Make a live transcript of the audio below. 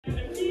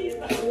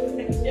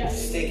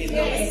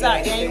It's our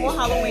annual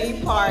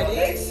Halloween party.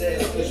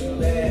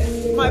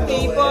 My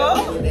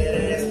people.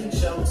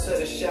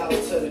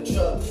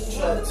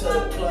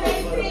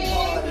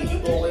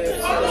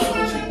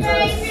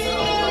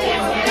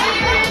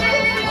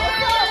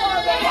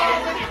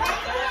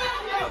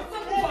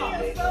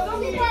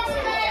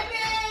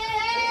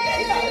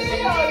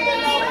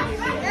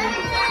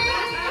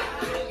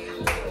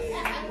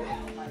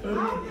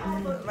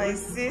 My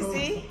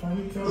sissy,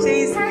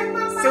 she's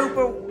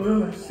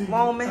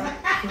Superwoman.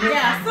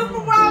 Yeah,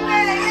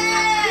 Superwoman,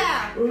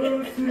 yeah!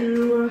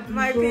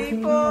 My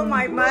people,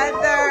 my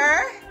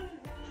mother.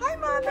 Hi,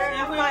 mother.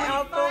 My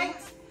uncle.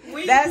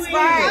 That's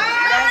right.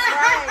 That's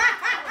right.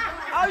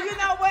 Oh, you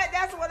know what?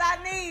 That's what I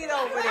need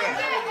over there.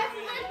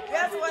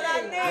 That's what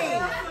I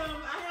need.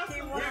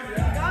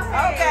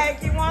 Okay,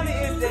 Kiwana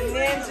is the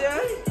ninja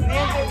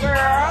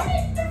girl.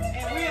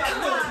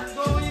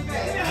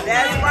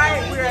 That's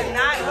right. We are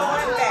not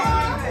going back.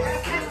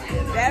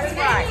 That's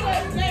right.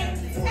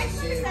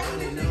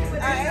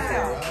 I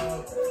am.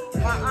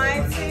 My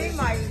auntie,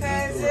 my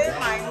cousin,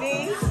 my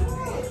niece.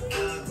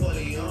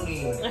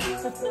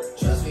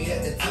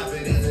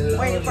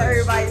 Waiting for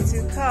everybody to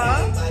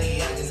come.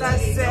 So I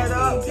set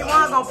up.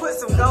 Kiwana gonna put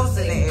some ghosts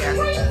in the air.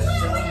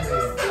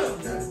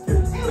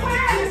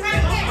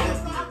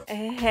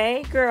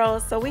 Hey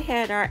girls, so we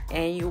had our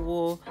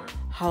annual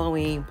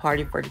Halloween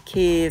party for the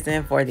kids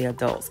and for the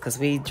adults because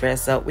we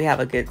dress up, we have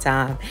a good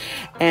time.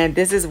 And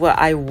this is what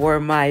I wore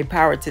my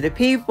Power to the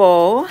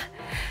People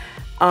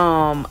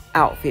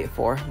outfit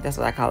for. That's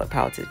what I call it,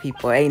 Power to the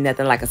People. Ain't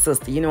nothing like a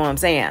sister, you know what I'm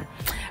saying?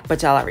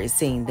 But y'all already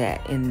seen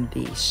that in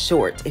the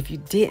short. If you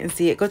didn't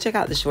see it, go check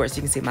out the shorts.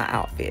 You can see my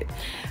outfit,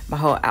 my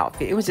whole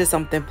outfit. It was just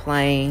something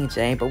plain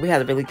Jane, but we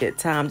had a really good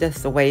time.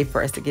 Just a way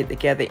for us to get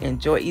together,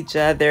 enjoy each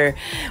other.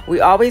 We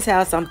always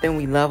have something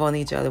we love on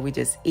each other. We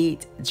just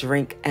eat,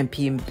 drink, and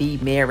be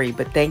merry.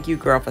 But thank you,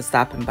 girl, for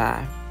stopping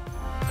by.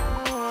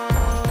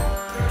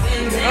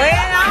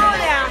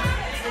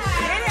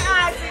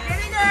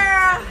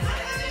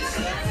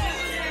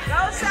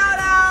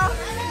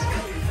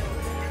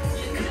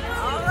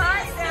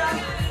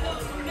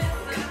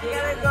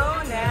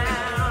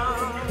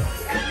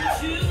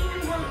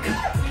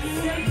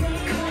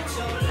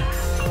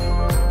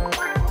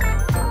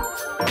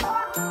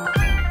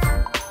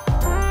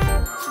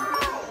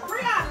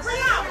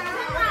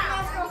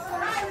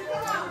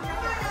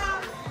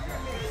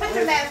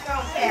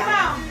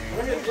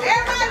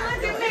 Everybody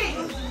look at me.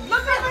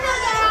 Look over here,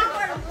 y'all.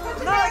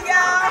 Look,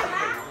 y'all.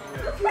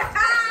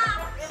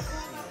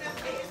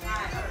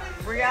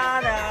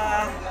 Brianna.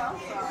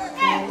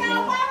 Hey,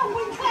 y'all, why don't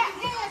we clap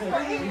hands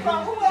for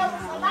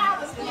whoever's allowed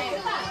us to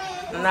clap?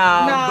 No.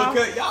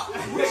 Because y'all,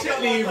 we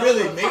shouldn't even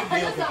really make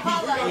them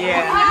compete.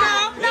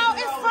 Yeah. No,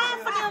 it's fun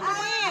for them to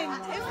win.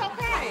 It's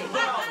okay.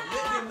 Let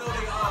them know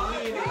they all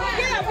win.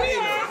 Yeah, we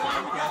are.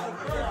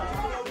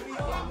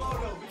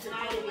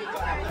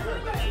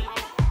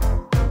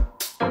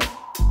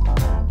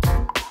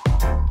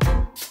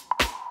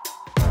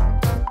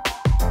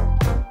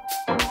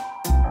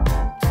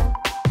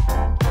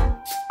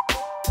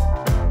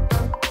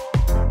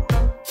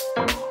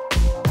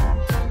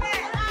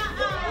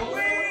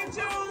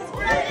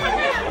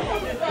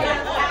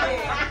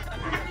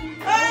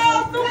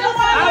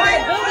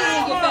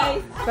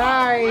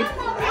 Sorry.